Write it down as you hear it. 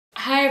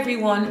Hi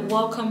everyone,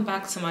 welcome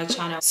back to my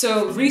channel.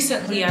 So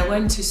recently I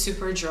went to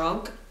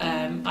Superdrug.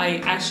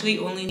 I actually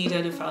only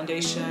needed a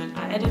foundation.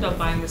 I ended up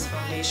buying this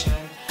foundation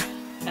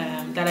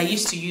that I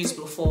used to use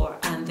before,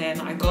 and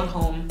then I got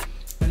home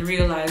and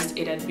realized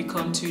it had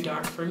become too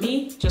dark for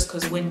me just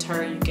because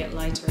winter you get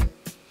lighter.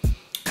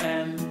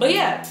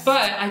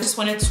 But I just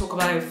wanted to talk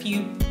about a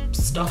few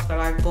stuff that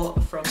I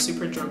bought from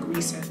Superdrug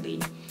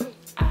recently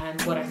and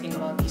what I think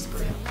about these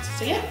products.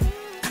 So yeah,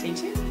 stay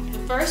tuned.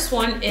 The first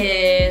one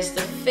is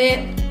the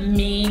Fit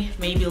Me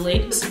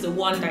Maybelline. This is the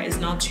one that is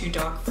not too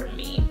dark for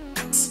me.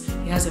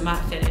 It has a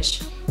matte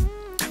finish.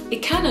 It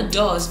kind of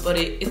does, but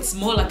it's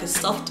more like a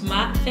soft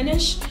matte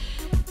finish.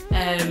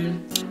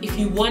 If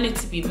you want it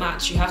to be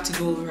matte, you have to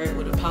go over it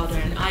with a powder,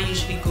 and I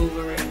usually go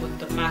over it with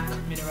the MAC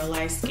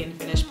Mineralized Skin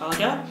Finish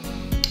Powder.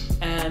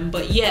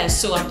 But yeah,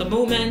 so at the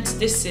moment,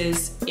 this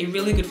is a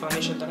really good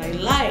foundation that I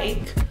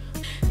like.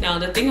 Now,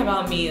 the thing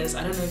about me is,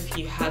 I don't know if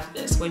you have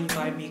this when you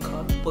buy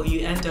makeup, but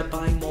you end up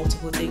buying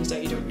multiple things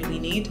that you don't really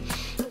need.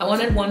 I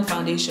wanted one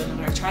foundation and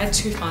I tried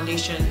two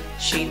foundation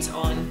shades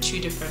on two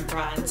different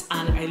brands,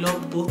 and I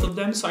loved both of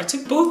them, so I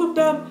took both of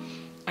them.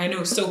 I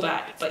know, so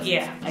bad, but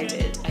yeah, I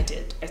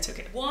took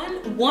it.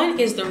 One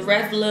is the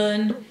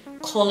Revlon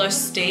Color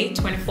Stay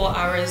 24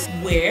 Hours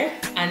Wear,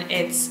 and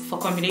it's for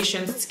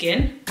combination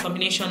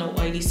or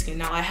oily skin.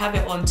 Now, I have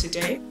it on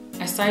today.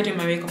 I started doing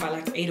my makeup at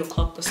like 8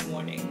 o'clock this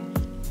morning,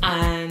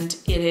 and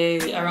it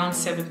is around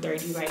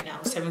 7:30 right now,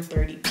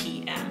 7:30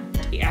 p.m.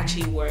 It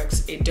actually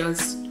works. It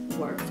does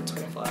work for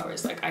 24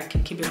 hours. Like, I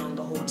can keep it on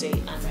the whole day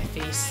and my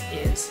face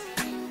is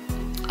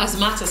as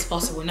matte as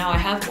possible. Now, I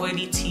have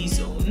oily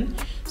T-zone,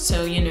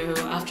 so you know,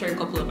 after a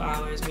couple of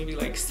hours, maybe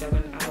like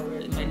 7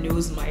 hours, my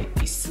nose might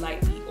be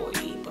slightly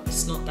oily, but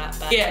it's not that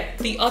bad. Yeah,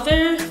 the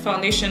other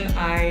foundation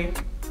I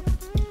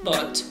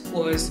bought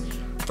was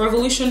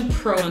Revolution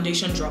Pro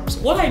Foundation Drops.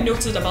 What I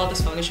noticed about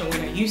this foundation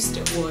when I used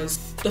it was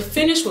the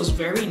finish was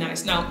very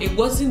nice. Now, it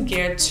wasn't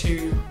geared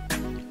to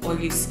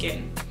oily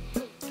skin.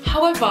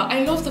 However,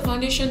 I love the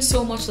foundation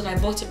so much that I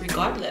bought it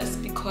regardless,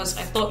 because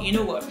I thought, you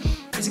know what,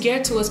 it's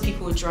geared towards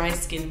people with dry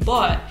skin,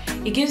 but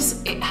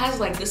it has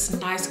like this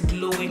nice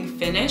glowing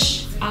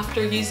finish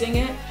after using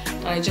it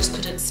that I just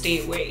couldn't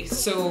stay away.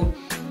 So,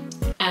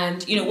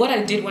 and you know what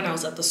I did when I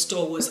was at the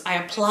store was I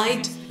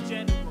applied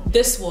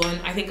this one.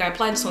 I think I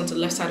applied this one to the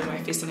left side of my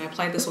face and I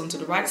applied this one to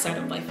the right side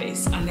of my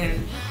face, and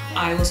then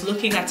I was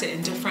looking at it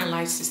in different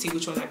lights to see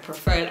which one I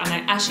preferred, and I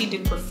actually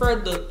did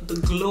prefer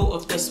the glow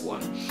of this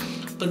one.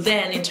 But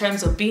then in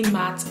terms of being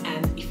matte,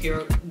 and if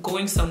you're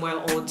going somewhere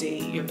all day,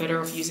 you're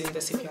better off using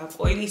this if you have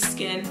oily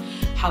skin.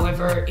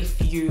 However, if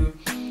you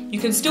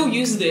can still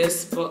use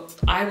this, but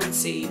I would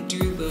say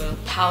do the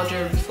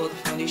powder before the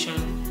foundation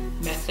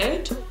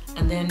method,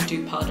 and then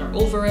do powder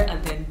over it,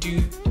 and then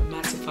do the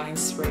mattifying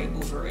spray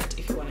over it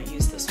if you want to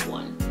use this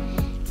one.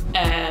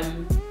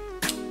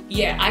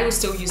 Yeah, I would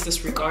still use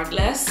this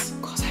regardless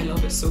because I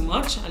love it so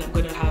much, and I'm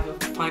gonna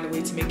find a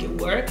way to make it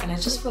work, and I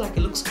just feel like it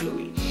looks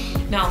glowy.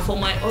 Now, for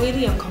my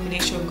oily and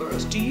combination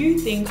girls, do you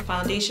think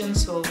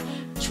foundations for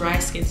dry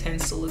skin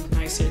tends to look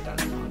nicer than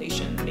the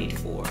foundation made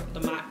for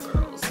the matte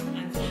girls?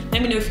 And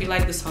let me know if you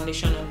like this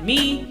foundation on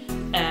me.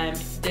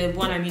 The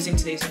one I'm using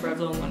today is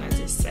Revlon one, as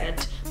I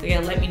said. But yeah,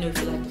 let me know if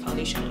you like the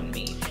foundation on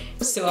me.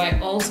 So I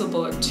also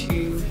bought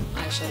two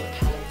eyeshadow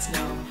palettes.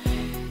 Now,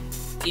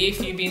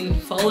 if you've been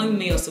following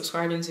me or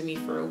subscribing to me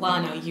for a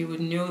while now, you would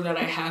know that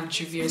I have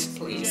Juvia's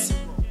Place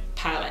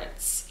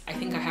palettes. I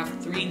think I have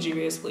 3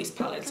 Juvia's Place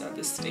palettes at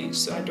this stage,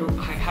 so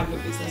I have no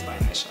business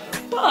buying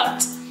eyeshadow.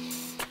 But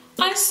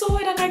I saw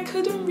it and I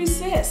couldn't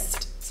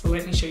resist. So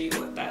let me show you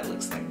what that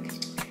looks like.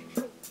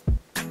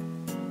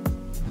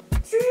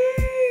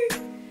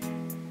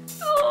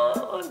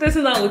 Oh,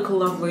 doesn't that look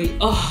lovely?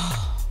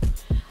 Oh,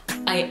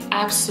 I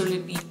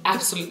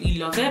absolutely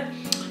love it.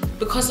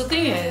 Because the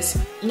thing is,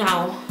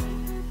 now,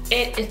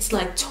 it's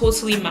like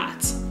totally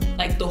matte.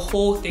 Like, the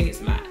whole thing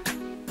is matte.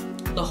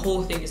 The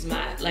whole thing is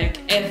matte. Like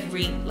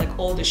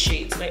all the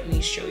shades. Let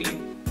me show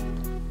you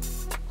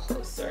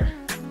closer.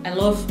 I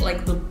love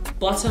like the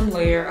bottom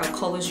layer are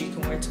colors you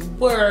can wear to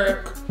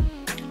work.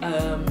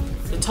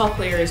 The top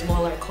layer is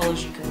more like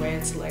colors you can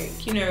wear to,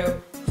 like, you know,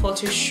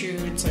 photo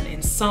shoots, and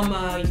in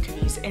summer you can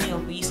use any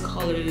of these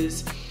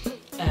colors.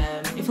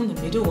 Even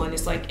the middle one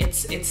is like it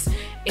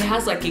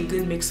has like a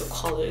good mix of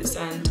colors,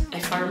 and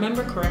if I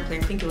remember correctly,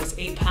 I think it was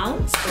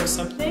 £8 or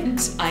something.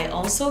 I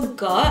also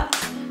got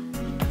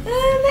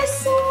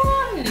this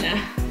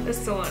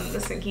one.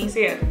 Listen, can you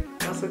see it?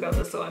 I also got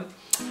this one.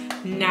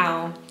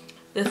 Now,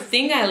 the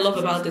thing I love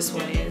about this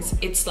one is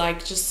it's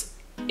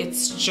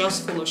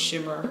just full of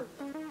shimmer,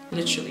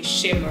 literally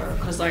shimmer,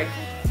 because like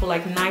for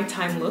like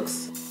nighttime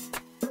looks.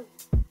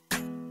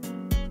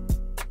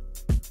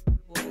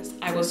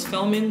 I was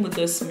filming with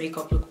this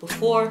makeup look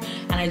before,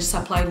 and I just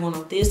applied one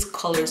of these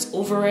colors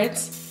over it,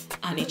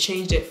 and it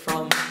changed it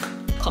from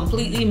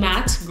completely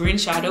matte green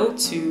shadow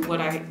to what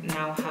I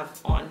now have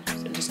on.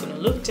 So I'm just gonna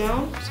look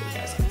down so you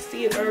guys can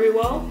see it very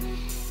well,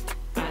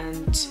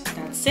 and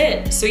that's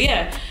it. So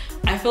yeah,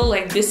 I feel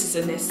like this is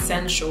an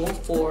essential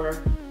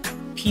for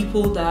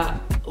people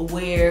that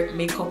wear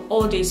makeup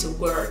all day to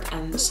work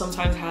and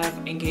sometimes have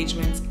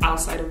engagements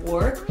outside of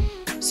work.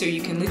 So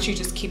you can literally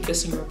just keep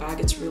this in your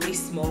bag. It's really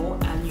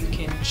small and you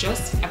can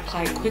just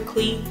apply it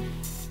quickly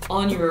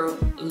on your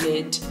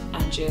lid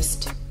and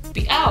just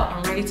be out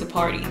and ready to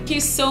party. Thank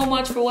you so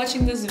much for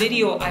watching this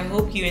video. I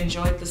hope you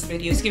enjoyed this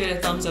video. Just give it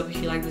a thumbs up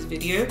if you like this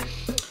video.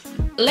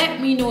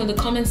 Let me know in the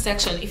comment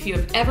section if you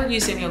have ever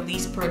used any of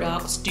these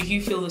products. Do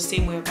you feel the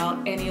same way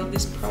about any of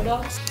these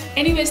products?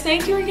 Anyways,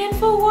 thank you again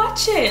for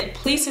watching.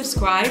 Please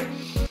subscribe.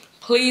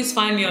 Please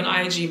find me on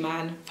IG,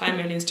 man. Find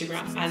me on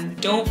Instagram. And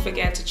don't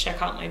forget to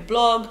check out my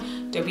blog,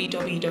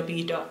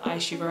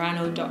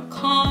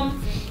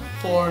 www.aishiverano.com,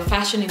 for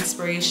fashion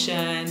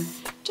inspiration,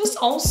 just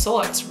all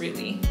sorts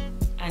really.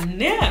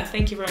 And yeah,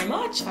 thank you very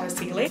much. I'll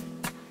see you later.